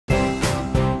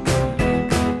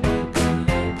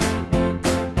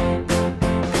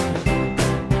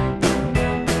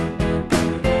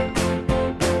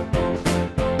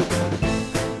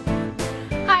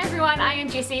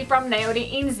Essie from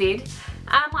NZ.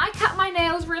 I cut my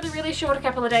nails really short a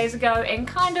couple of days ago and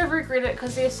kind of regret it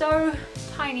because they're so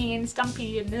tiny and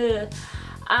stumpy and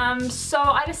so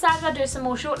I decided I'd do some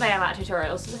more short nail art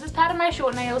tutorials. So this is part of my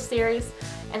short nails series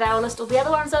and I will list all the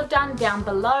other ones I've done down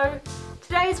below.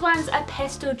 Today's ones are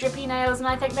pastel drippy nails and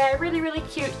I think they're really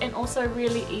cute and also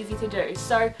really easy to do.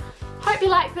 So hope you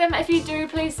like them. If you do,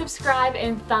 please subscribe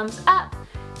and thumbs up.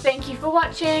 Thank you for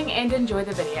watching and enjoy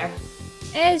the video.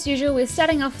 As usual, we're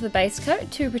starting off with a base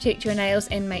coat to protect your nails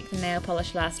and make the nail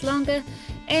polish last longer,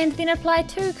 and then apply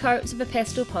 2 coats of a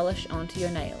pastel polish onto your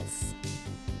nails.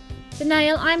 The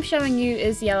nail I'm showing you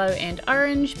is yellow and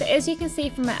orange, but as you can see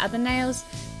from my other nails,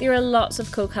 there are lots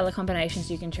of cool colour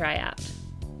combinations you can try out.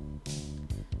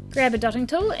 Grab a dotting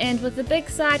tool and with the big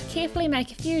side carefully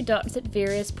make a few dots at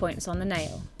various points on the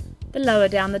nail. The lower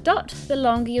down the dot, the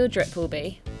longer your drip will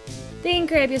be. Then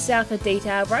grab yourself a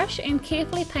detail brush and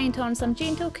carefully paint on some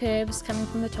gentle curves coming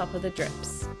from the top of the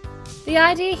drips. The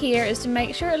idea here is to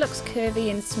make sure it looks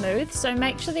curvy and smooth, so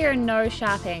make sure there are no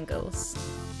sharp angles.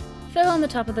 Fill on the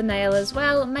top of the nail as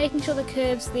well, making sure the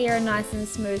curves there are nice and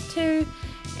smooth too,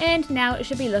 and now it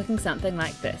should be looking something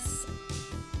like this.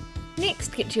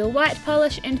 Next, get your white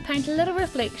polish and paint a little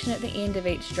reflection at the end of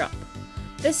each drop.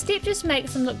 This step just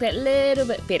makes them look that little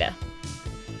bit better.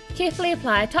 Carefully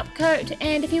apply a top coat,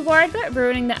 and if you're worried about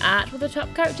ruining the art with a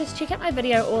top coat, just check out my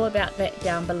video all about that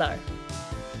down below.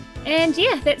 And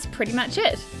yeah, that's pretty much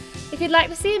it. If you'd like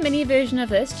to see a mini version of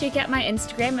this, check out my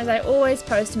Instagram as I always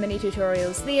post mini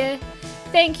tutorials there.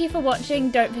 Thank you for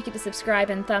watching, don't forget to subscribe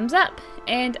and thumbs up,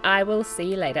 and I will see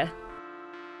you later.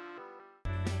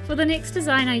 For the next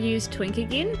design I used twink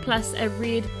again, plus a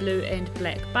red, blue and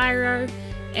black biro,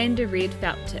 and a red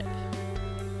felt tip.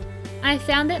 I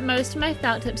found that most of my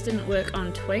felt tips didn't work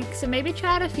on twink, so maybe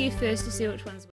try out a few first to see which ones work.